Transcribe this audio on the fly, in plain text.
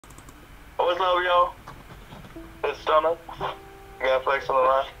What's up, yo? It's Stunna. We got Flex on the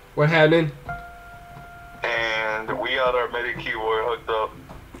line. What happened? And we got our Midi keyboard hooked up.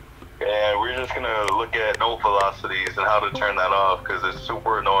 And we're just gonna look at note velocities and how to turn that off because it's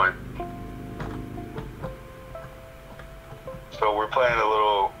super annoying. So we're playing a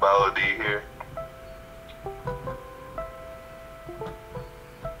little melody here.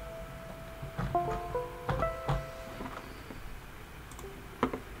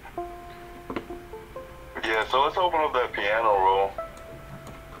 Yeah, so let's open up that piano roll.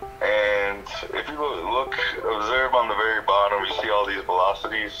 And if you look, observe on the very bottom, you see all these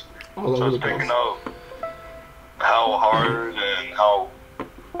velocities. So it's picking up how hard and how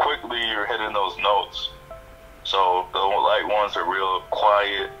quickly you're hitting those notes. So the light ones are real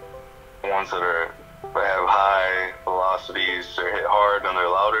quiet, ones that have high velocities, they're hit hard and they're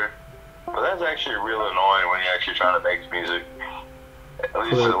louder. But that's actually real annoying when you're actually trying to make music. At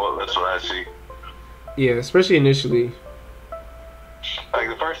least that's what I see. Yeah, especially initially. Like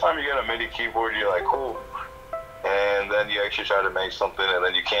the first time you get a MIDI keyboard, you're like, cool. And then you actually try to make something and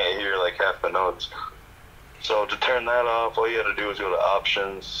then you can't hear like half the notes. So to turn that off, all you have to do is go to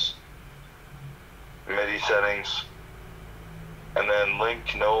options, MIDI settings, and then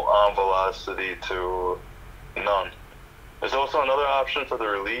link note on velocity to none. There's also another option for the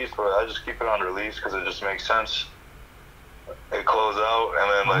release, but I just keep it on release because it just makes sense. It close out and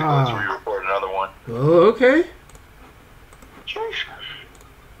then like let's re-record another one. Oh, okay.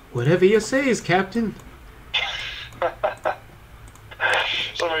 Whatever you say is Captain. For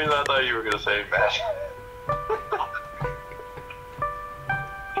some reason I thought you were gonna say Matt.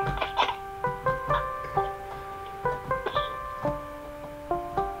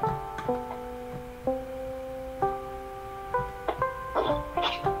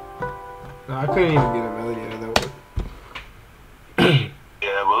 No, I couldn't even get a melody out of that one.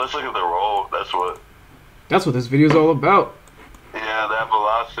 Yeah, but let's look at the roll. That's what this video is all about. Yeah, that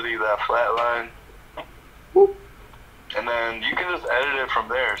velocity, that flat line. Whoop. And then you can just edit it from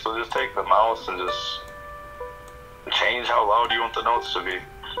there. So just take the mouse and just change how loud you want the notes to be.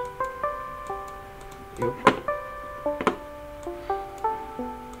 Yep.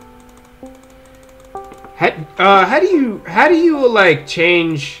 How do you like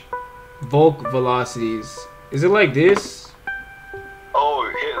change bulk velocities? Is it like this? Oh,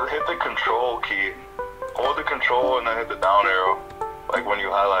 hit the control key. Hold the control and then hit the down arrow, like when you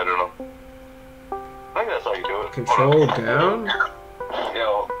highlighted them. I think that's how you do it. Control down?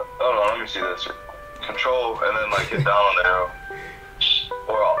 Yo, hold on, let me see this. Control and then like hit down on the arrow.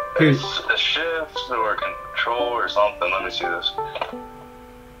 Or it's a shift or control or something. Let me see this.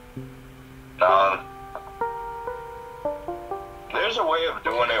 There's a way of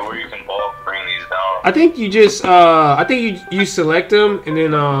doing it where you can bulk bring these down. I think you just you select them and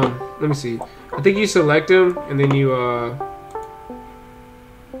then let me see. I think you select them and then you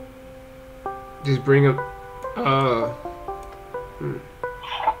just bring them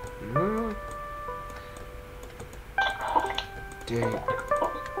Dang.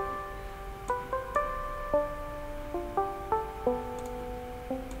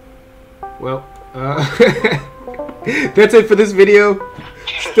 Well, that's it for this video.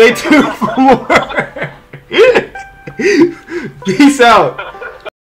 Stay tuned for more. Peace out.